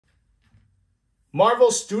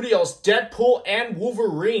Marvel Studios' Deadpool and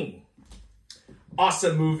Wolverine.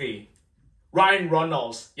 Awesome movie. Ryan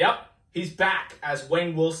Reynolds. Yep, he's back as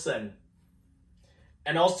Wayne Wilson.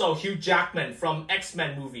 And also Hugh Jackman from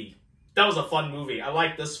X-Men movie. That was a fun movie. I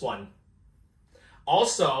like this one.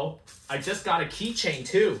 Also, I just got a keychain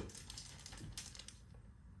too.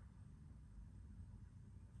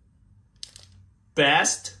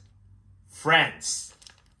 Best Friends.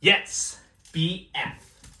 Yes, BF.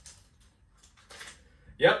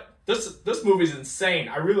 Yep, this movie's insane.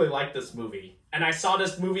 I really like this movie. And I saw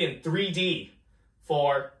this movie in 3D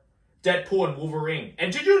for Deadpool and Wolverine.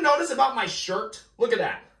 And did you notice about my shirt? Look at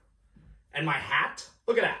that. And my hat?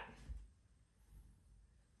 Look at that.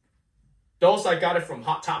 Those I got it from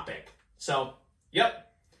Hot Topic. So,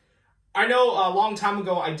 yep. I know a long time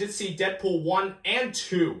ago I did see Deadpool 1 and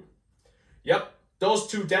 2. Yep, those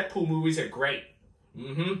two Deadpool movies are great.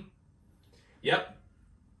 Yep.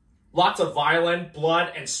 Lots of violence,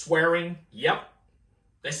 blood, and swearing. Yep.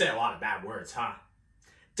 They say a lot of bad words, huh?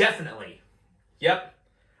 Definitely. Yep.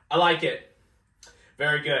 I like it.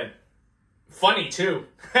 Very good. Funny, too.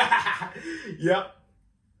 Yep.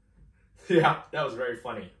 Yeah, that was very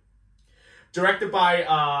funny. Directed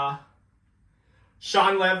by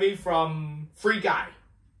Sean Levy from Free Guy.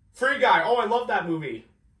 Free Guy. Oh, I love that movie.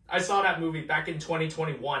 I saw that movie back in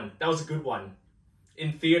 2021. That was a good one.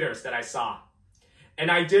 In theaters that I saw. And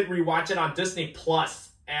I did rewatch it on Disney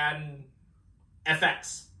Plus and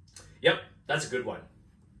FX. Yep, that's a good one.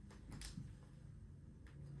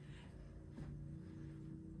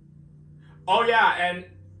 Oh yeah, and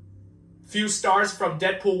few stars from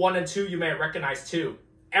Deadpool 1 and 2 you may recognize too.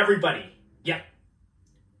 Everybody. Yep.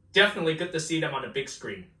 Definitely good to see them on the big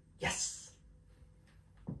screen. Yes.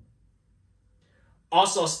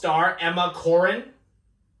 Also star Emma Corrin,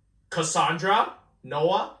 Cassandra,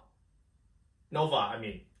 Nova,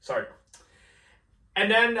 sorry. And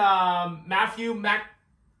then Matthew McDean.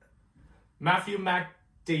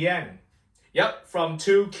 Yep, from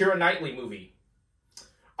 2 Keira Knightley movie.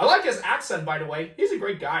 I like his accent, by the way. He's a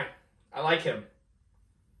great guy. I like him.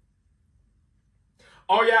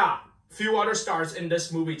 Oh yeah, few other stars in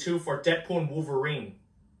this movie too for Deadpool and Wolverine.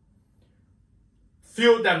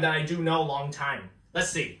 Few of them that I do know a long time. Let's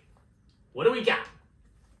see. What do we got?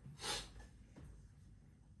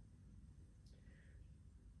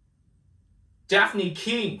 Daphne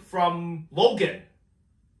King from Logan.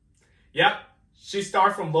 Yep, she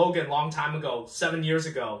starred from Logan a long time ago, 7 years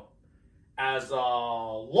ago, as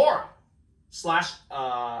Laura /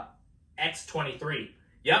 X23.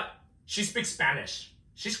 Yep, she speaks Spanish.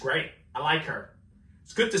 She's great. I like her.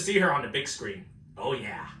 It's good to see her on the big screen. Oh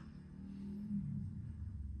yeah.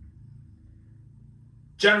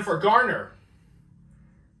 Jennifer Garner.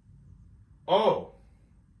 Oh,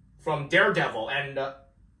 from Daredevil and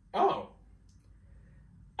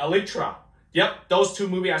Electra. Yep, those two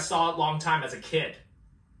movies I saw a long time as a kid.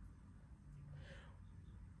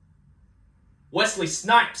 Wesley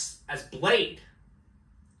Snipes as Blade.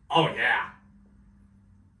 Oh yeah.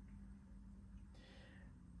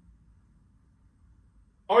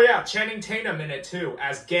 Oh yeah, Channing Tatum in it too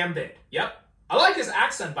as Gambit. Yep. I like his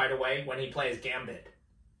accent, by the way, when he plays Gambit.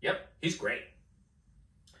 Yep, he's great.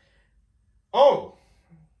 Oh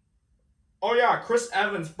yeah, Chris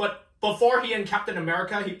Evans, but before he in Captain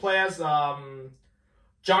America, he plays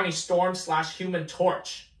Johnny Storm / Human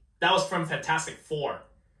Torch. That was from Fantastic Four.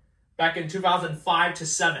 Back in 2005 to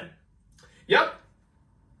 7. Yep.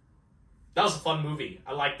 That was a fun movie.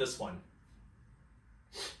 I like this one.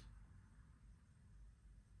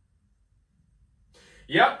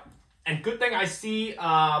 Yep. And good thing I see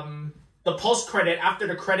the post-credit after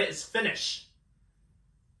the credit is finished.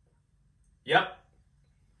 Yep.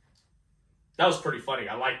 That was pretty funny.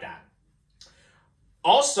 I like that.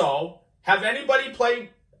 Also, have anybody played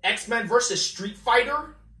X-Men vs. Street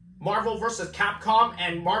Fighter? Marvel vs. Capcom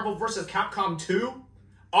and Marvel vs. Capcom 2?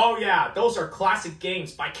 Oh yeah, those are classic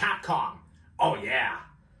games by Capcom. Oh yeah.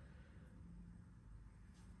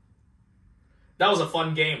 That was a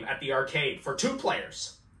fun game at the arcade for 2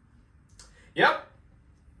 players. Yep.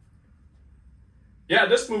 Yeah,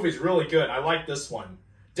 this movie's really good. I like this one.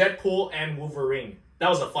 Deadpool and Wolverine. That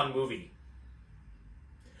was a fun movie.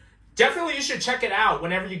 Definitely you should check it out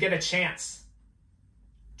whenever you get a chance.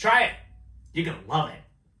 Try it. You're gonna love it.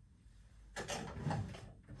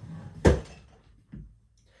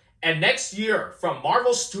 And next year from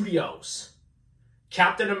Marvel Studios,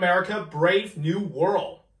 Captain America Brave New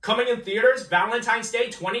World. Coming in theaters Valentine's Day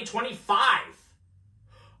 2025.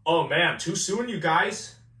 Oh man, too soon, you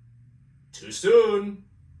guys. Too soon.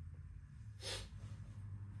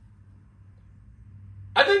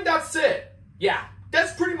 I think that's it. Yeah,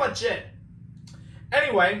 that's pretty much it.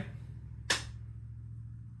 Anyway,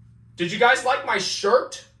 did you guys like my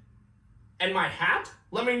shirt and my hat?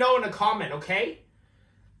 Let me know in a comment, okay?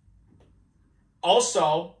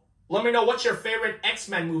 Also, let me know what's your favorite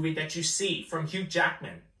X-Men movie that you see from Hugh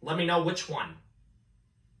Jackman. Let me know which one.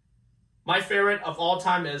 My favorite of all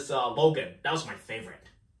time is Logan. That was my favorite.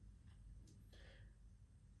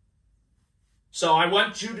 So I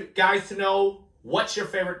want you guys to know what's your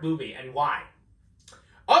favorite movie and why.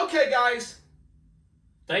 Okay, guys.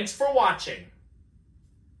 Thanks for watching.